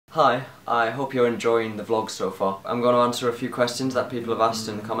Hi, I hope you're enjoying the vlog so far. I'm going to answer a few questions that people have asked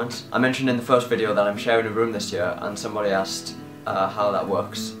in the comments. I mentioned in the first video that I'm sharing a room this year, and somebody asked how that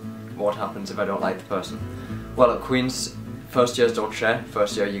works. What happens if I don't like the person? Well, at Queen's, first years don't share.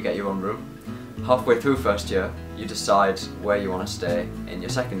 First year you get your own room. Halfway through first year, you decide where you want to stay in your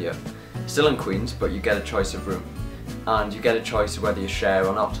second year. Still in Queen's, but you get a choice of room. And you get a choice of whether you share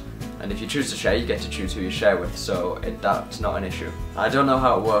or not. And if you choose to share, you get to choose who you share with, so that's not an issue. I don't know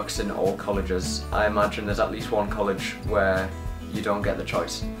how it works in all colleges. I imagine there's at least one college where you don't get the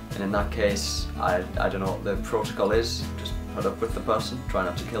choice. And in that case, I don't know what the protocol is. Just put up with the person, try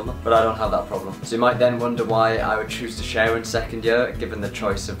not to kill them. But I don't have that problem. So you might then wonder why I would choose to share in second year, given the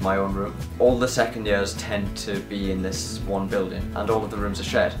choice of my own room. All the second years tend to be in this one building, and all of the rooms are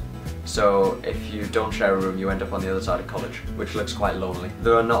shared. So if you don't share a room, you end up on the other side of college, which looks quite lonely.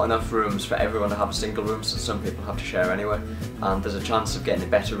 There are not enough rooms for everyone to have a single room, so some people have to share anyway, and there's a chance of getting a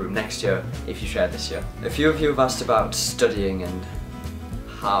better room next year if you share this year. A few of you have asked about studying and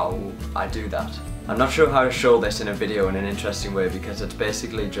how I do that. I'm not sure how to show this in a video in an interesting way, because it's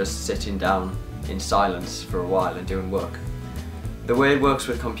basically just sitting down in silence for a while and doing work. The way it works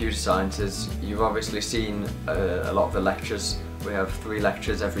with computer science is, you've obviously seen a lot of the lectures. We have 3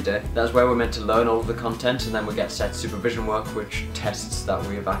 lectures every day. That's where we're meant to learn all of the content, and then we get set supervision work which tests that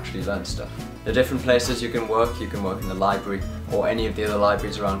we have actually learned stuff. There are different places you can work in the library or any of the other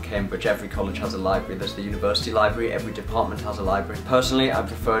libraries around Cambridge. Every college has a library. There's the university library, every department has a library. Personally, I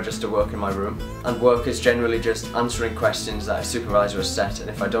prefer just to work in my room, and work is generally just answering questions that a supervisor has set, and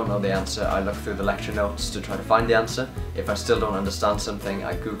if I don't know the answer, I look through the lecture notes to try to find the answer. If I still don't understand something,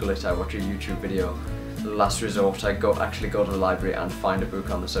 I Google it, I watch a YouTube video. Last resort, I actually go to the library and find a book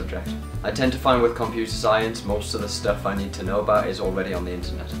on the subject. I tend to find with computer science, most of the stuff I need to know about is already on the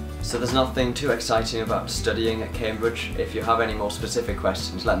internet. So there's nothing too exciting about studying at Cambridge. If you have any more specific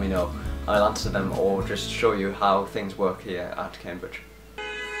questions, let me know. I'll answer them or just show you how things work here at Cambridge.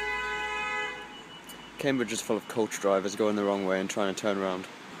 Cambridge is full of coach drivers going the wrong way and trying to turn around.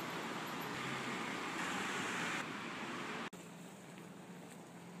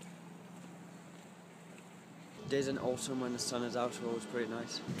 Days in autumn when the sun is out are always pretty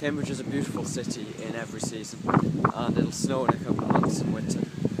nice. Cambridge is a beautiful city in every season, and it'll snow in a couple of months in winter.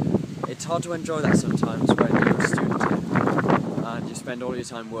 It's hard to enjoy that sometimes when you're a student here, and you spend all your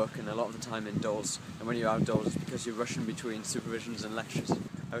time working, a lot of the time indoors, and when you're outdoors it's because you're rushing between supervisions and lectures.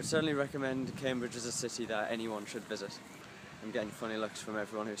 I would certainly recommend Cambridge as a city that anyone should visit. I'm getting funny looks from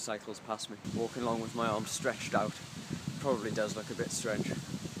everyone who cycles past me. Walking along with my arms stretched out probably does look a bit strange.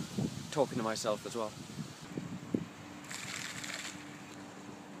 Talking to myself as well.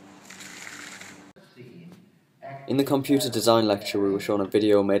 In the computer design lecture we were shown a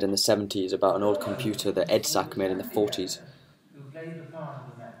video made in the 70s about an old computer that EDSAC made in the 40s.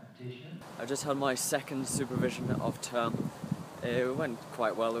 I just had my second supervision of term. It went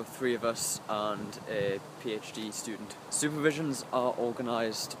quite well. There were 3 of us and a PhD student. Supervisions are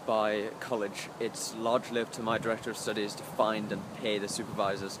organised by college. It's largely up to my director of studies to find and pay the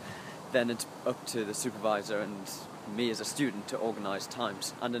supervisors. Then it's up to the supervisor and me as a student to organise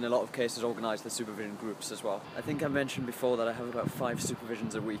times, and in a lot of cases organise the supervision groups as well. I think I mentioned before that I have about 5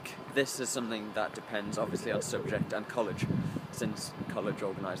 supervisions a week. This is something that depends obviously on subject and college, since college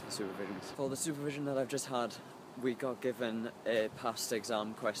organise the supervisions. For the supervision that I've just had, we got given a past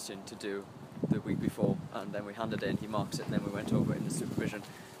exam question to do the week before, and then we handed it in, he marks it, and then we went over it in the supervision,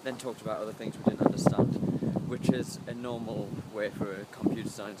 then talked about other things we didn't understand, which is a normal way for a computer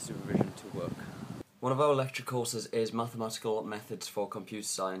science supervision to work. One of our lecture courses is Mathematical Methods for Computer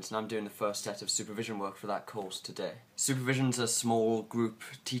Science, and I'm doing the first set of supervision work for that course today. Supervisions are small group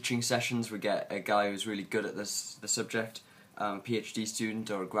teaching sessions. We get a guy who's really good at the subject, a PhD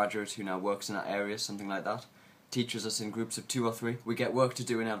student or a graduate who now works in that area, something like that. Teaches us in groups of 2 or 3. We get work to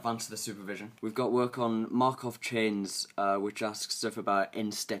do in advance of the supervision. We've got work on Markov chains, which asks stuff about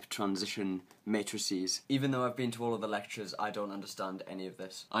n-step transition matrices. Even though I've been to all of the lectures, I don't understand any of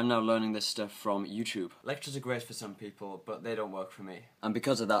this. I'm now learning this stuff from YouTube. Lectures are great for some people, but they don't work for me. And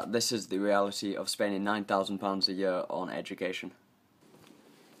because of that, this is the reality of spending £9,000 a year on education.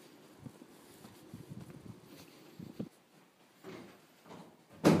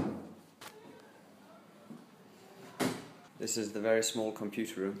 This is the very small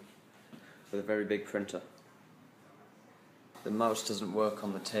computer room with a very big printer. The mouse doesn't work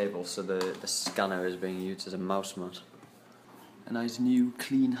on the table, so the scanner is being used as a mouse mat. A nice new,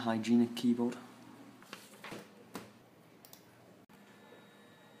 clean, hygienic keyboard.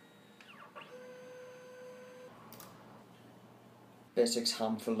 Basics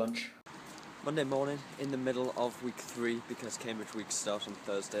ham for lunch. Monday morning, in the middle of week 3, because Cambridge weeks start on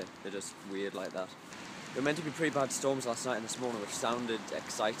Thursday. They're just weird like that. There were meant to be pretty bad storms last night and this morning, which sounded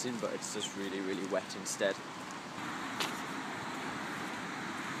exciting, but it's just really, really wet instead.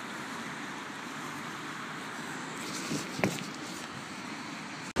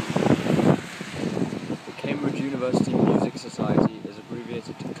 The Cambridge University Music Society is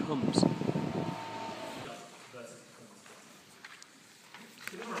abbreviated to CUMS. So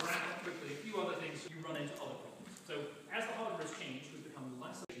we want to wrap up quickly a few other things you run into other problems. So as the hardware has changed, we've become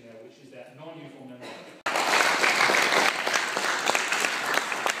less there, which is that non-uniform memory.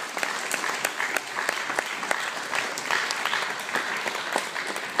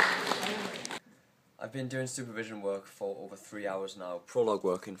 I've been doing supervision work for over 3 hours now. Prologue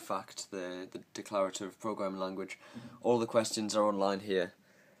work, in fact, the declarative programming language. All the questions are online here.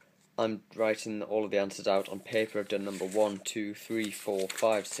 I'm writing all of the answers out on paper. I've done number 1, 2, 3, 4,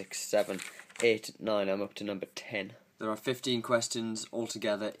 5, 6, 7, 8, 9. I'm up to number 10. There are 15 questions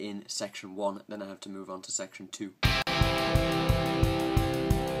altogether in section 1, then I have to move on to section 2.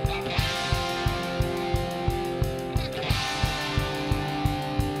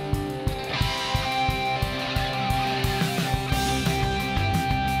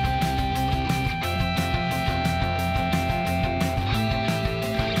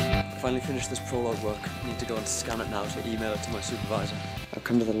 Finally finished this prologue work. I need to go and scan it now to email it to my supervisor. I've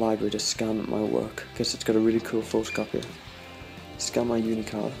come to the library to scan my work because it's got a really cool photocopier. Scan my uni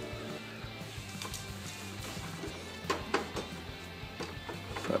card.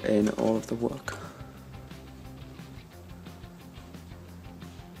 Put in all of the work.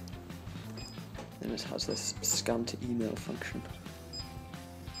 Then it has this scan to email function.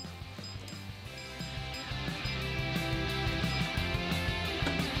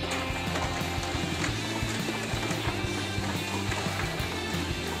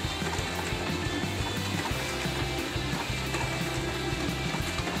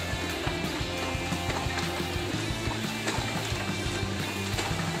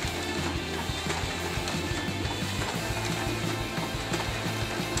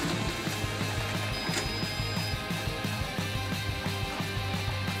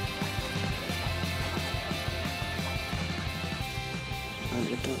 And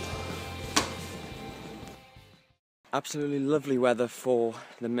you're done. Absolutely lovely weather for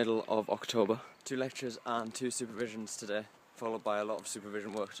the middle of October. 2 lectures and 2 supervisions today, followed by a lot of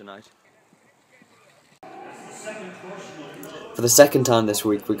supervision work tonight. For the second time this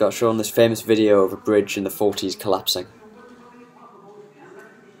week, we got shown this famous video of a bridge in the 40s collapsing.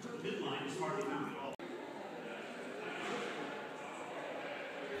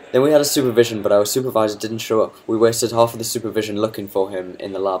 Then we had a supervision, but our supervisor didn't show up. We wasted half of the supervision looking for him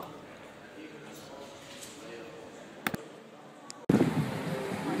in the lab.